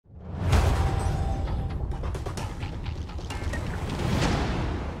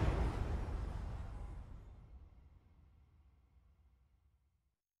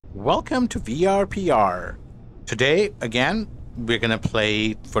welcome to VRPR. Today, again, we're gonna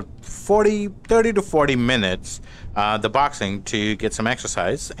play for 30 to 40 minutes the boxing to get some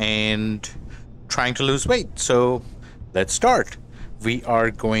exercise and trying to lose weight. So let's start. We are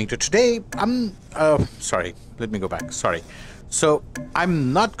going to today, sorry, let me go back, sorry. So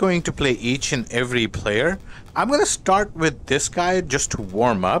I'm not going to play each and every player. I'm gonna start with this guy just to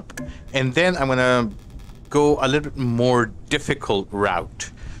warm up, and then I'm gonna go a little bit more difficult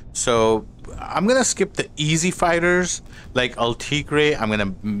route. So I'm gonna skip the easy fighters like Altigre. I'm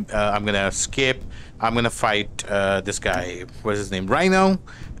gonna skip. I'm gonna fight this guy. What's his name? Rhino,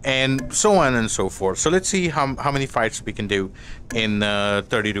 and so on and so forth. So let's see how many fights we can do in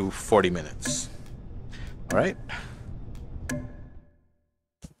 30 to 40 minutes. All right.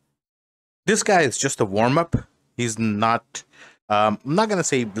 This guy is just a warm up. He's not. I'm not gonna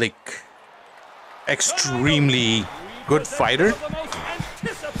say like extremely good fighter.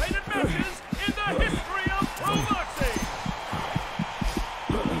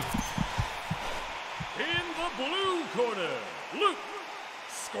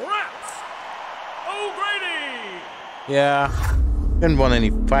 Yeah, didn't won any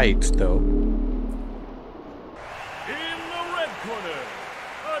fights though. In the red corner,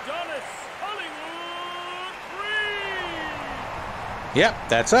 Adonis Hollywood Creed. Yep,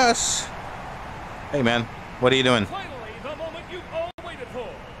 that's us. Hey man, what are you doing? Finally, the moment you've all waited for,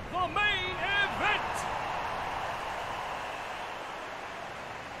 the main event.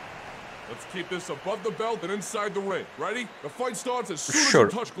 Let's keep this above the belt and inside the ring. Ready? The fight starts as soon as Sure.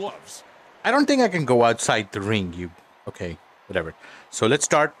 you touch gloves. I don't think I can go outside the ring. Okay, whatever. So let's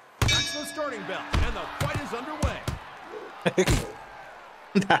start. That's the starting bell, and the fight is underway.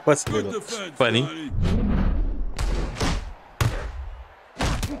 That was a Good little defense, funny. buddy.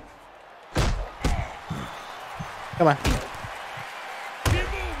 Come on. Keep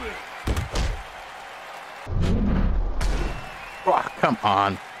moving. Oh, come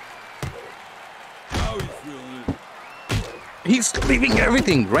on. How you feeling? He's leaving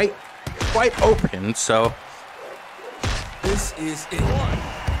everything quite open, so This is it. 1,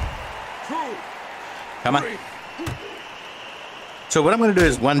 2, come on. 3. So what I'm gonna do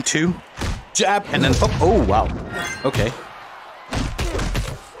is 1, 2, jab, and then oh wow. Okay.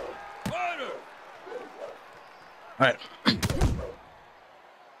 Fighter. All right.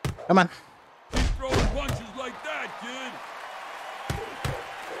 Come on. Keep throwing punches like that, kid.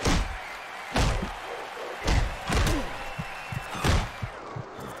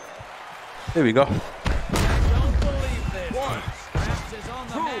 There we go. Don't believe this. 1, Straps is on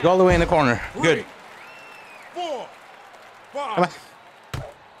the man. Go all the way in the corner. 3, Good. 4, 5. Come on.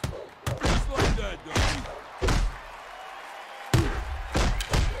 Just like that, Dusty.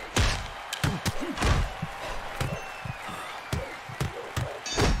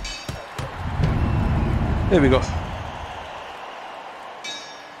 There we go.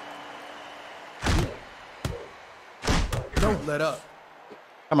 Don't let up.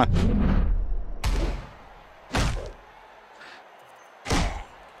 Come on.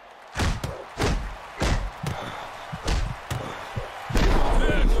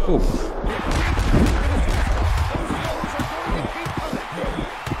 Ooh.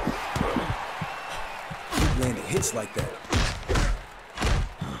 Landing hits like that.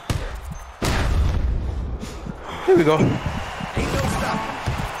 Here we go.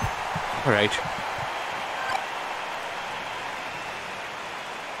 All right.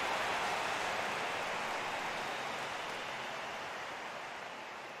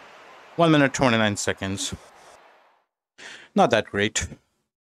 One minute, 29 seconds. Not that great,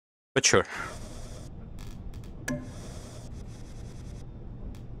 but sure.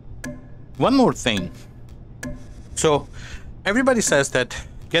 One more thing. So everybody says that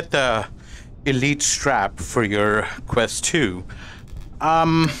get the elite strap for your Quest 2.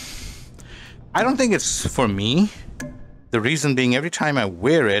 I don't think it's for me. The reason being, every time I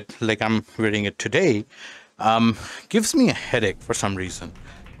wear it, like I'm wearing it today, gives me a headache for some reason.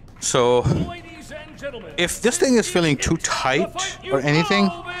 So Ladies and gentlemen, if this thing is feeling too tight or anything,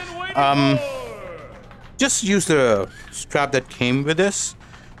 just use the strap that came with this.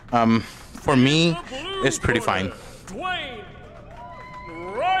 For me, it's pretty fine. Dwayne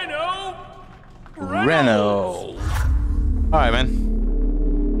Rhino Renault. All right, man.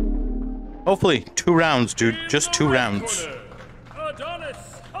 Hopefully 2 rounds, dude. Just 2 rounds. Adonis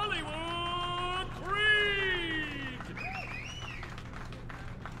Hollywood Creed.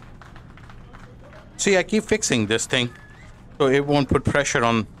 See, I keep fixing this thing so it won't put pressure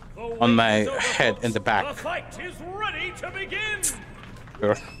on my head in the back. The fight is ready to begin.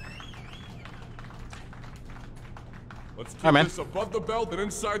 Sure. Let's keep Hi, man. this above the belt and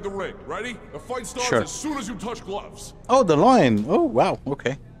inside the ring. Ready? The fight starts Sure. as soon as you touch gloves. Oh, the loin. Oh, wow.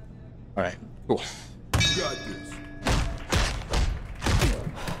 Okay. All right. Cool. You got this.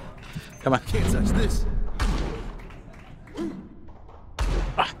 Come on. Can't touch this.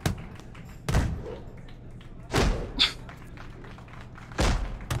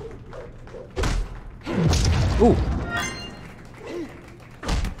 Ooh.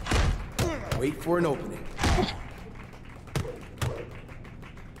 Wait for an opening.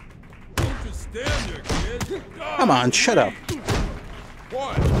 Don't just stand there, kid. Come on, shut up.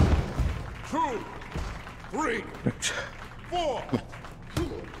 1, 2, 3, 4.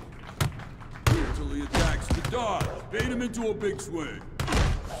 Until he attacks the dodge. Bait him into a big swing.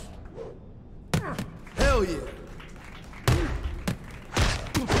 Hell yeah.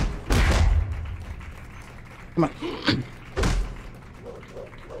 Come on.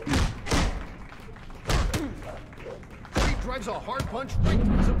 He drives a hard punch right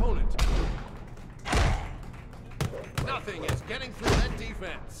to his opponent. Nothing is getting through that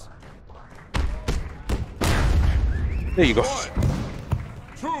defense. There you go. 1,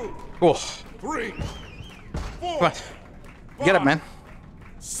 2, Cool. 3, 4. Come on. Get up, man.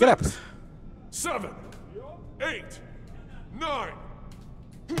 Get up. 7, 8, 9.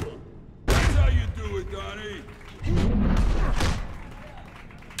 That's how you do it, Donnie.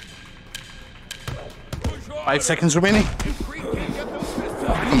 Push harder. 5 seconds remaining. Creed can't get those fists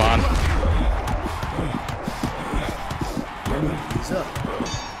up. Come on. He's up.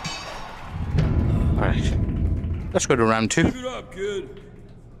 All right. Let's go to round 2. Keep it up, kid.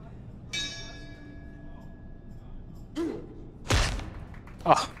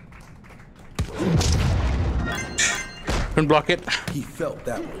 Oh. Couldn't block it. He felt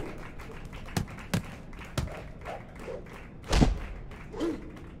that one.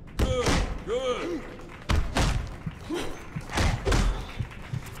 Good, good. You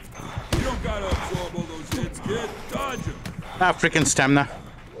don't gotta absorb all those hits, kid. Dodge them. Ah, freaking stamina.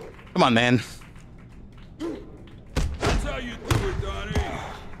 Come on, man. That's how you do it, Donnie.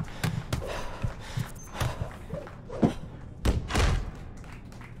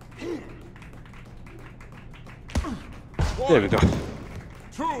 There we go.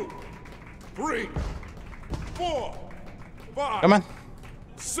 2, 3, 4, 5. Come on.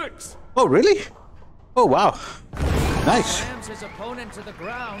 6. Oh, really? Oh, wow. Nice. Slams his opponent to the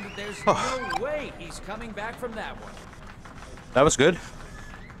ground. There's Oh. no way he's coming back from that one. That was good.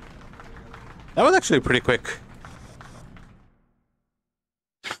 That was actually pretty quick.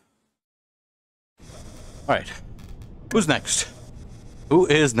 All right. Who's next? Who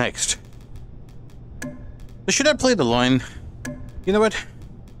is next? So should I play the loin? You know what?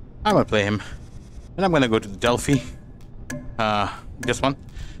 I'm gonna play him. And I'm gonna go to the Delphi. This one.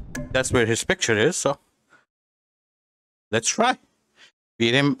 That's where his picture is, so let's try.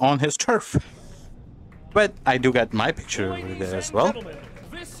 Beat him on his turf. But I do got my picture over there as well. Gentlemen,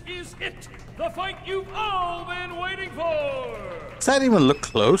 this is it. The fight you've all been waiting for. Does that even look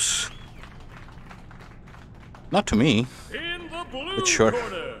close? Not to me. In the blue But sure.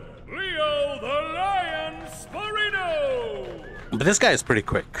 corner, Leo the Lion Sporino. But this guy is pretty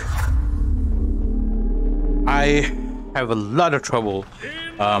quick. I have a lot of trouble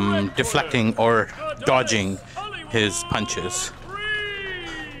deflecting or dodging his punches.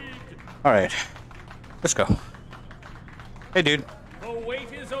 All right, let's go. Hey, dude. The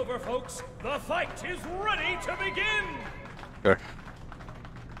wait is over, folks. The fight is ready to begin. Sure.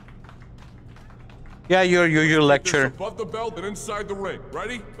 Yeah, your lecture. This above the belt and inside the ring.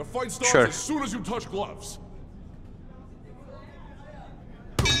 Ready? The fight starts Sure. as soon as you touch gloves.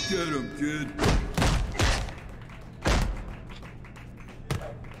 Get him, kid.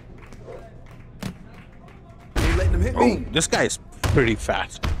 Ain't letting him hit Oh, me. this guy is pretty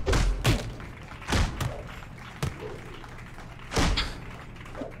fast.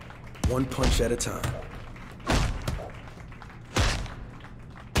 One punch at a time.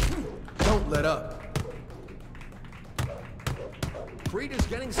 Don't let up. Creed is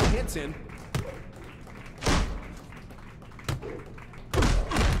getting some hits in.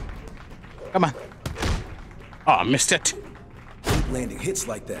 Come on. Oh, missed it. Keep landing hits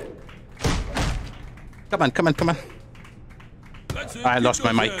like that. Come on, come on, come on. That's it. I Keep lost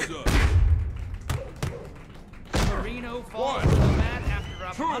my those mic. hands up. Marino falls 1, to the mat after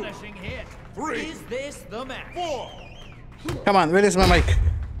a 2, punishing hit. 3, Is this the match? 4. Come on, where is my mic?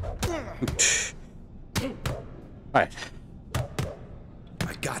 All right.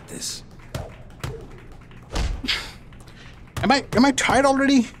 I got this. Am I tired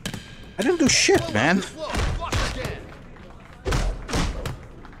already? I didn't do shit, man. Slow, block again.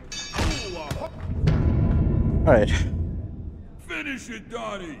 All right. Finish it,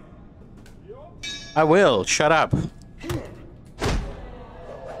 Donnie. I will. Shut up.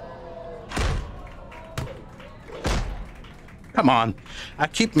 Come on. I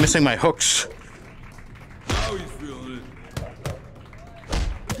keep missing my hooks. Now he's feeling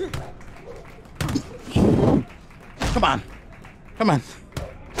it. Come on. Come on.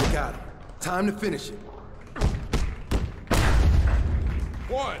 Got him. Time to finish it.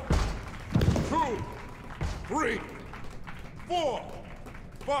 1, 2, 3, 4,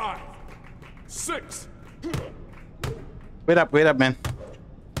 5, 6. Wait up, man.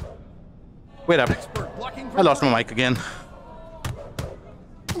 Wait up. Expert blocking from I lost my mic again.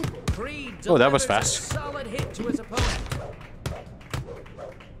 Creed Oh, that was delivers a fast. solid hit to his opponent.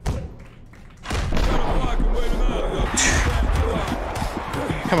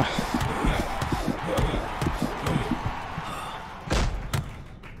 Come on.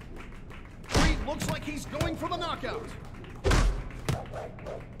 Creed looks like he's going for the knockout.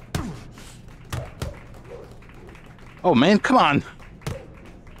 Oh, man, come on.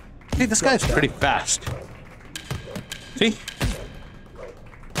 Hey, this guy's pretty fast. See?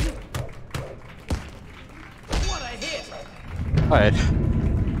 What a hit! All right.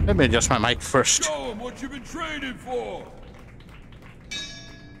 Let me adjust my mic first. Show him what you've been training for.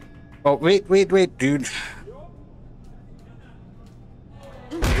 Oh, wait, dude.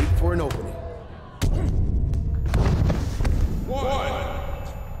 Wait for an opening. 1,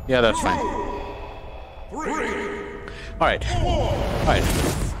 Yeah, that's fine. 3, All right. All right.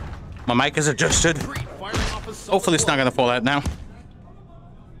 My mic is adjusted. Creed firing off a solid Hopefully it's not blow. gonna fall out now.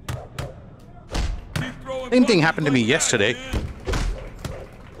 keep throwing Same thing punches happened to me like that, yesterday. man.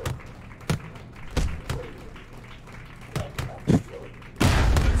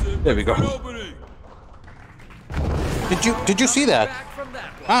 That's it. There we go. An opening. Did you see that? Back from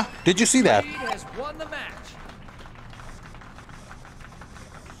that one. Huh? Did you see that? Creed has won the match.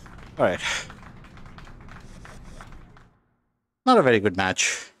 All right. Not a very good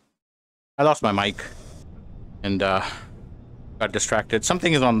match. I lost my mic and got distracted.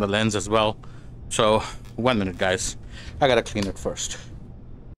 Something is on the lens as well. So 1 minute, guys. I gotta clean it first.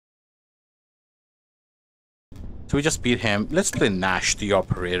 So we just beat him. Let's play Nash, the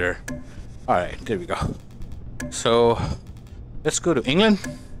operator. All right, there we go. So let's go to England.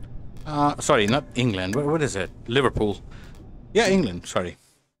 Sorry, not England. What is it? Liverpool. Yeah, England. Sorry,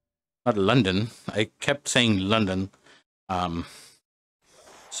 not London. I kept saying London.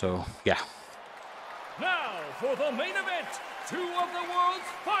 So yeah. Now for the main event. 2 of the world's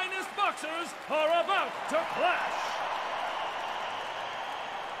finest boxers are about to clash.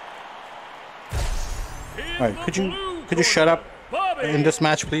 All right, could you shut up in this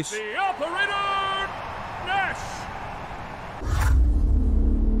match, please? The operator, Nash.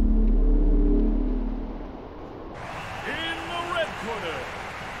 In the red corner,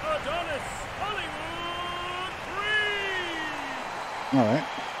 Adonis Hollywood Creed. All right.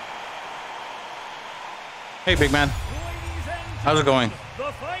 Hey, big man. Ladies and How's it going?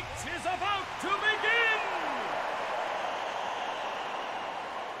 the fight is about to begin.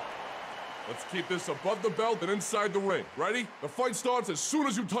 Let's keep this above the belt and inside the ring. Ready? The fight starts as soon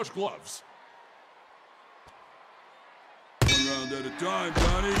as you touch gloves. 1 round at a time,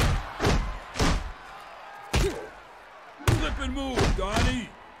 Donnie. Flip and move, Donnie.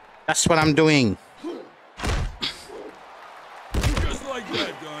 That's what I'm doing. Just like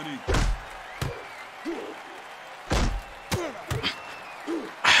that, Donnie.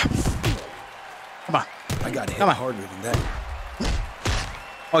 Come on. I got hit Come on. harder than that.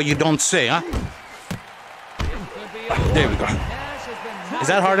 Oh, you don't say, huh? Could be over. There we go. Nash has been Is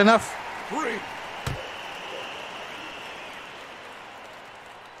that hard enough? 3.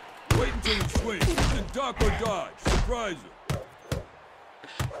 Wait until you swing. And duck or dodge. Surprise him.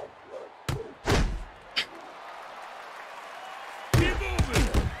 Keep moving.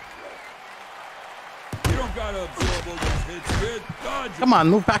 You don't gotta absorb all those hits, kid. Dodge 'em. Come on,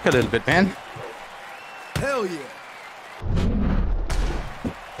 move back a little bit, man. Hell yeah.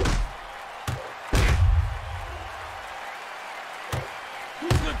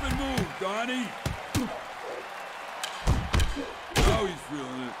 Flip and move, Donnie. Now he's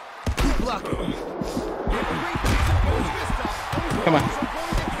feeling it. Block him. Creed keeps it going this time. Come on. So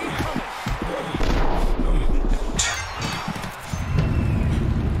going to keep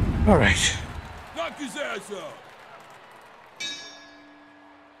coming. All right. Knock his ass out.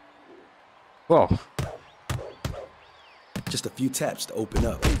 Whoa. Just a few taps to open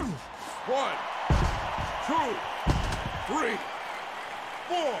up. 1, 2, 3,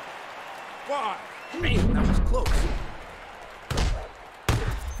 4, 5. Man, that was close.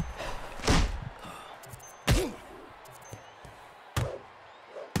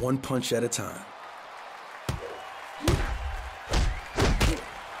 One punch at a time.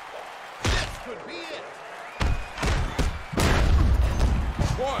 Could be it.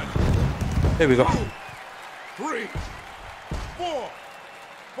 One, There we go. 3, 4,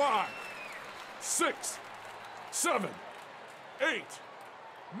 5, 6, 7, 8,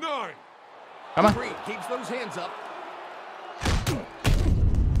 9. Come on. Creed keeps those hands up.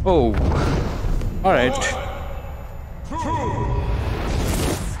 Oh. All right. 2.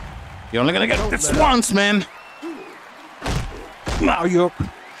 You're only gonna get this once, man. Now you're.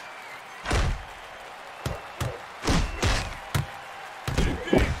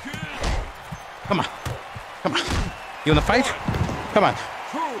 Come on. Come on. You wanna fight? Come on. 2,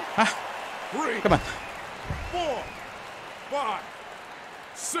 Huh? 3, Come on. 4, 5,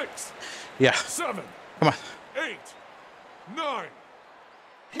 6, Yeah. 7, Come on. 8, 9.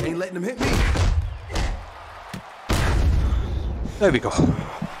 Ain't letting him hit me. There we go.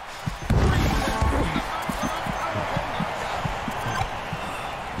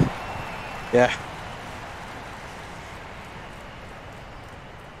 Yeah.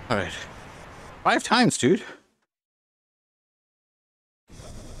 All right. 5 times, dude.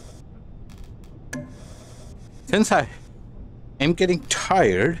 Since I am getting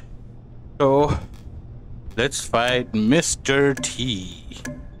tired, so let's fight Mr. T.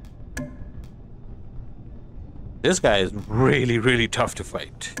 This guy is really, really tough to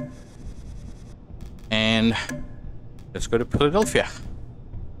fight. And let's go to Philadelphia.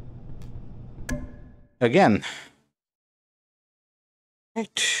 Again.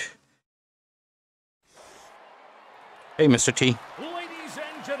 Right. Hey, Mr. T. Ladies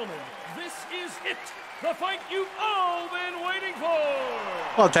and gentlemen, this is it. The fight you've all been waiting for.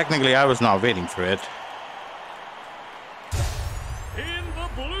 Well, technically, I was not waiting for it. In the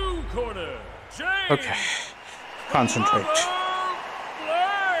blue corner, James. Okay. Concentrate.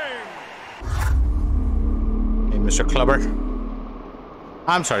 Blank. Hey, Mr. Clubber.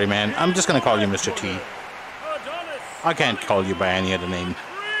 I'm sorry, man. I'm just gonna call you Mr. T. Adonis. I can't call you by any other name.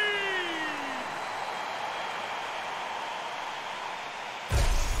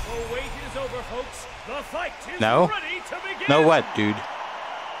 The wait is over, folks. The fight is No. ready to begin. No what, dude?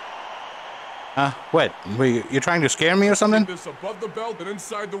 What? You trying to scare me or something? Keep this above the belt and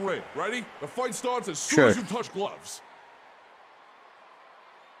inside the ring. Ready? The fight starts as soon Sure. as you touch gloves.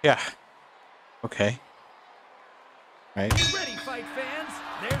 Yeah. Okay. Right. Get ready, fight fans.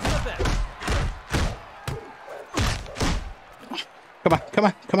 There's the bet. Come on, come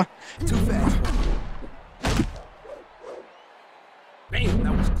on, come on. Too fast. Man,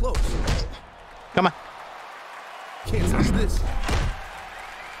 that was close. Come on. Can't touch this.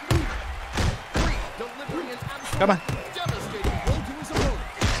 Delivering an absolute Come on. devastating blow to his opponent.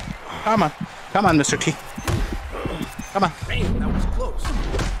 Come on. Come on, Mr. T. Come on. Man, that was close.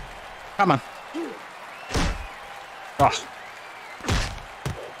 Come on. Oh,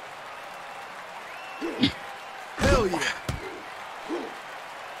 Hell yeah.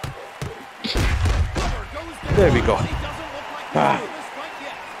 there we go. He doesn't look like he's Ah. won this fight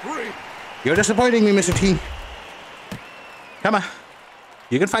yet. 3, You're disappointing me, Mr. T. Come on.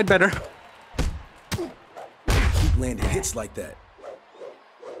 You can fight better. Keep landing hits like that.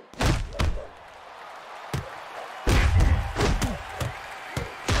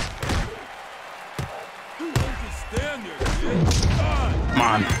 stand there, kid. Come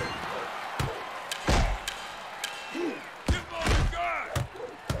on. Give up the guy.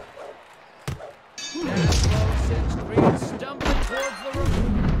 That blow sends Creed stumbling towards the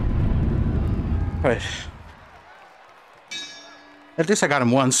room. All right. At least I got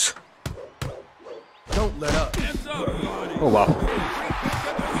him once. Don't let up. Hands up, buddy. Oh, wow.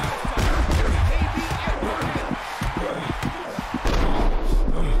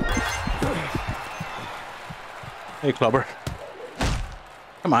 Hey, Clubber.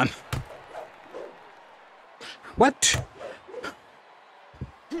 Come on. What?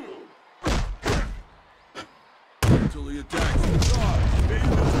 Until he attacks the guard. Maybe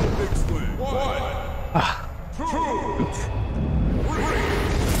this is a big swing. 1, 2, 3.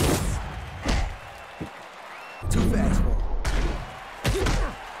 Too fast for him.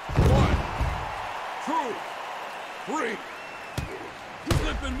 1, 2, 3.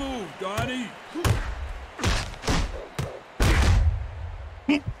 Flip and move, Donnie.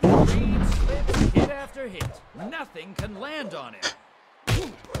 Creed slips hit after hit. Nothing can land on it.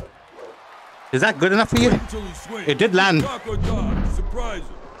 Is that good enough for you? Until he swings. It did land. Duck or dodge. Surprise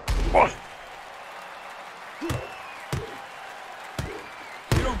him. Oh,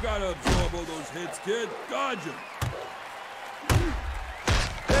 You don't gotta absorb all those hits, kid. Dodge him.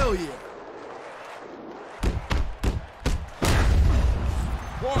 Hell yeah.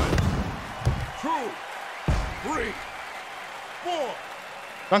 1, 2, 3, 4,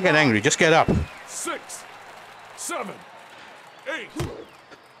 Don't get angry. Just get up. 6, 7, 8.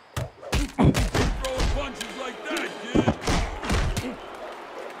 Throwing punches like that, kid.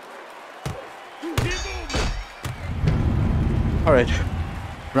 Keep moving. All right.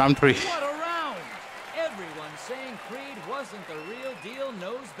 Round 3. What a round! Everyone saying Creed wasn't the real deal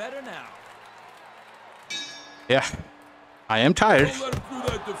knows better now. Yeah. I am tired. Don't let him through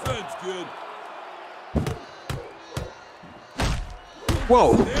that defense, kid.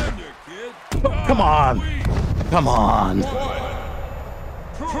 Whoa. Stand there, kid. Come on. Come on. 1,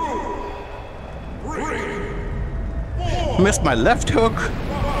 2, 3, 4. Missed my left hook.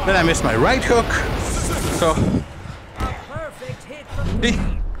 Then I missed my right hook. So, A perfect hit from see?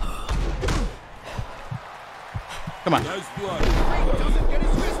 Creed. Come on. Nice blood. Creed doesn't get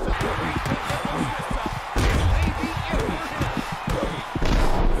his fist up. Creed can't get those fists up.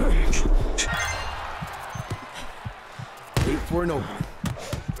 It may be it for him. Wait for an opening.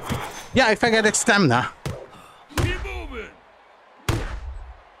 Yeah, if I get it stamina. Keep moving.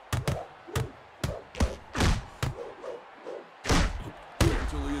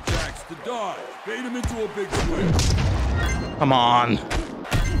 Until he attacks to dodge. Bait him into a big swing. Come on.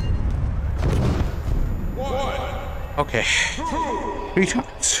 1, Okay. 2, 3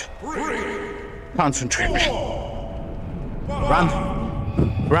 times. 3, Concentrate. 4, Run.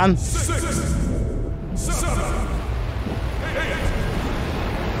 Run. 6, 7, 8.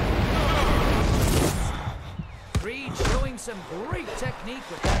 Creed showing some great technique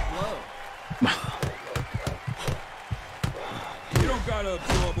with that blow. You don't gotta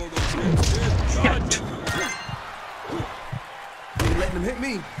absorb all those hits, kid. Dodge. Ain't letting him hit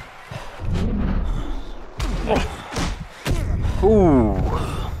me. Ooh.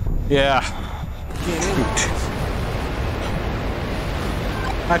 Yeah. Shoot.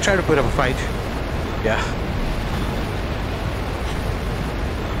 I tried to put up a fight. Yeah.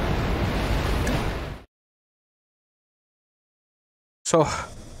 So,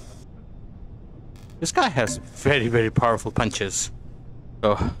 this guy has very, very powerful punches.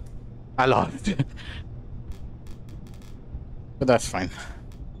 So, I lost. But that's fine.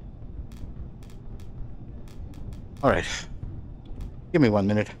 Alright. Give me 1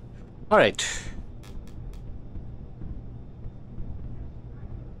 minute. Alright.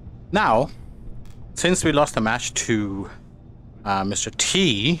 Now, since we lost the match to Mr.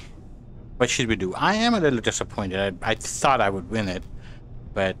 T, what should we do? I am a little disappointed. I thought I would win it,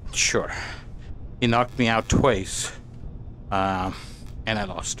 but sure. He knocked me out twice, and I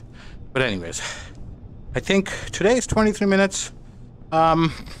lost. But anyways, I think today is 23 minutes.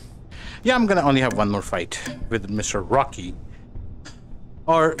 Yeah, I'm gonna only have one more fight with Mr. Rocky.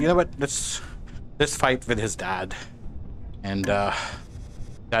 Or, you know what, let's fight with his dad. And,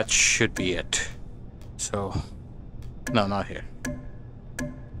 that should be it. So, no, not here.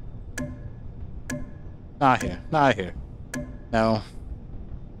 Not here, not here. No.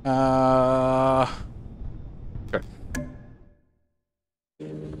 Sure.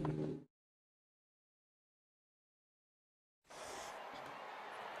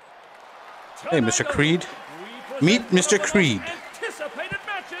 Hey, Mr. Creed. Meet Mr. Creed. Anticipated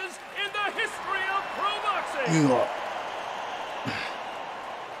matches in the history of pro boxing.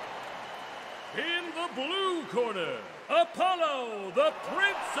 In the blue corner, Apollo, the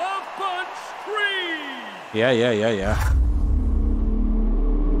Prince of Punch, Creed. Yeah. In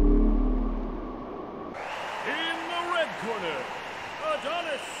the red corner,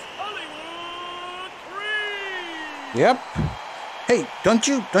 Adonis Hollywood Creed. Yep. Hey, don't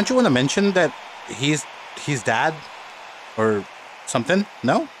you want to mention that he's dad or something?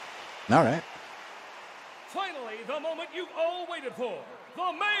 No? All right. Finally, the moment you've all waited for,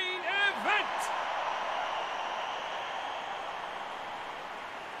 the main event.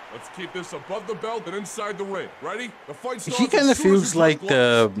 Let's keep this above the belt and inside the ring. Ready? The fight starts. He kind of as soon as feels we like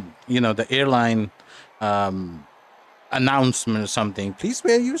touch the airline announcement or something. Please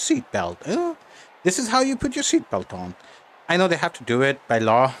wear your seatbelt. This is how you put your seatbelt on. I know they have to do it by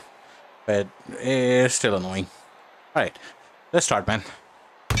law, but it's still annoying. All right, let's start, man.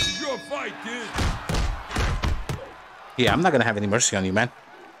 gloves. Your fight, kid. Yeah, I'm not gonna have any mercy on you, man.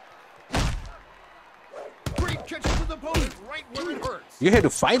 Creed catches his opponent right where it hurts. You here to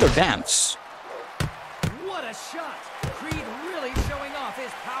fight or dance? What a shot! Creed really showing off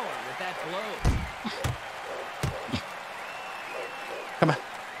his power with that blow. Come on.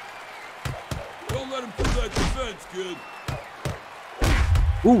 Don't let him through that defense, kid.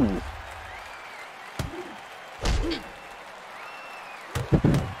 Ooh.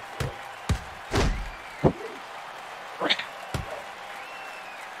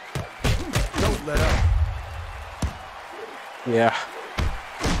 Yeah.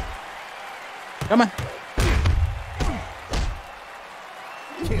 Come on.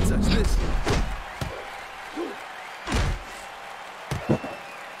 Can't touch this.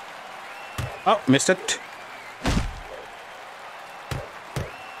 Oh, missed it.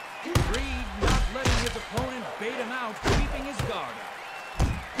 Creed not letting his opponent bait him out, keeping his guard up.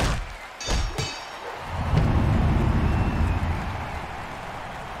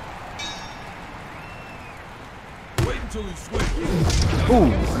 Wait until he swings.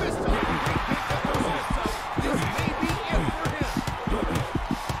 Ooh.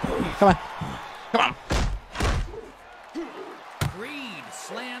 Come on. Come on. Creed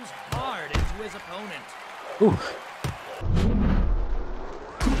slams hard into his opponent. Ooh.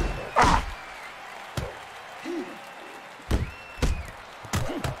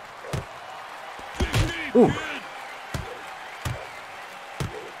 Ooh.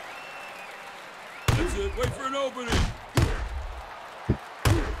 That's it. Wait for an opening.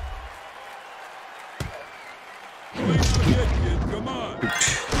 Wait for the hit, kid. Come on.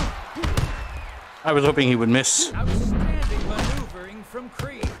 I was hoping he would miss. Outstanding maneuvering from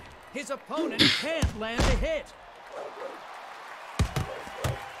Creed. His opponent can't land a hit.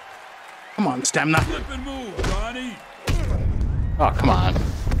 Come on, stamina. Flip and move, Donnie. Oh, come on. 1,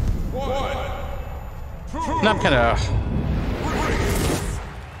 2, And I'm kind of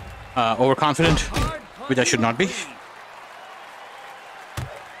overconfident, Hard which I should not be. Creed.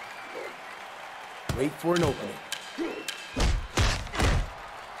 Wait for an opening.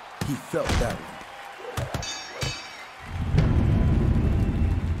 He felt that one.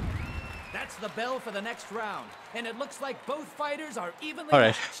 That's the bell for the next round, and it looks like both fighters are evenly All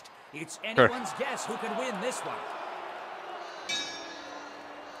right. matched. It's anyone's guess who can win this one.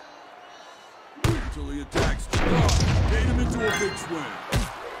 until he attacks. Bait him into a big swing.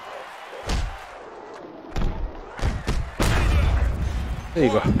 There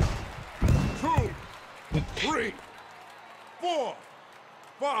you go. 2, 3, 4,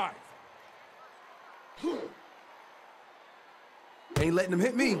 5. Ain't letting him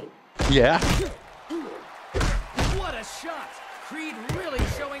hit me. Yeah. What a shot! Creed really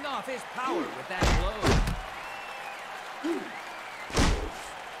showing off his power with that blow.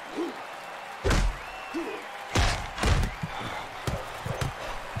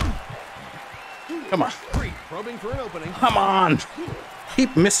 Come on. Creed probing for an opening. Come on.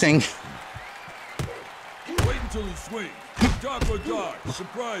 Keep missing. Wait until he swings. Dodge or dodge.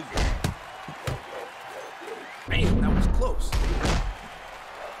 Surprise him. Man, that was close.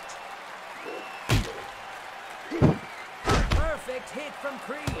 Perfect hit from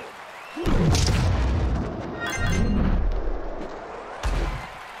Creed.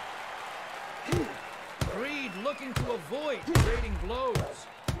 Creed looking to avoid trading blows.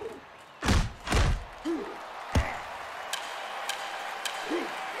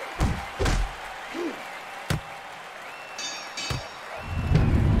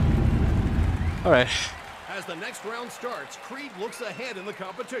 All right. As the next round starts, Creed looks ahead in the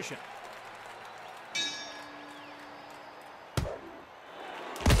competition.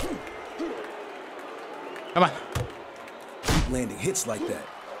 Come on. Keep landing hits like that.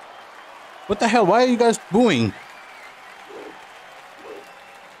 What the hell? Why are you guys booing?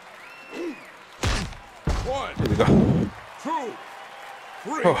 1, There we go. 2,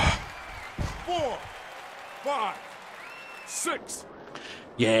 3, Oh, 4, 5, 6.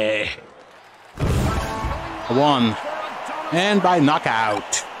 yeah. I won. And by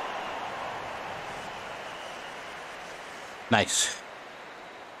knockout. Nice.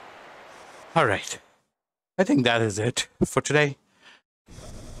 All right. I think that is it for today.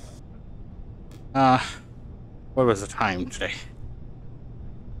 What was the time today?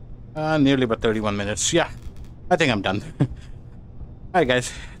 Nearly about 31 minutes. Yeah, I think I'm done. All right,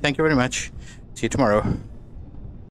 guys. Thank you very much. See you tomorrow.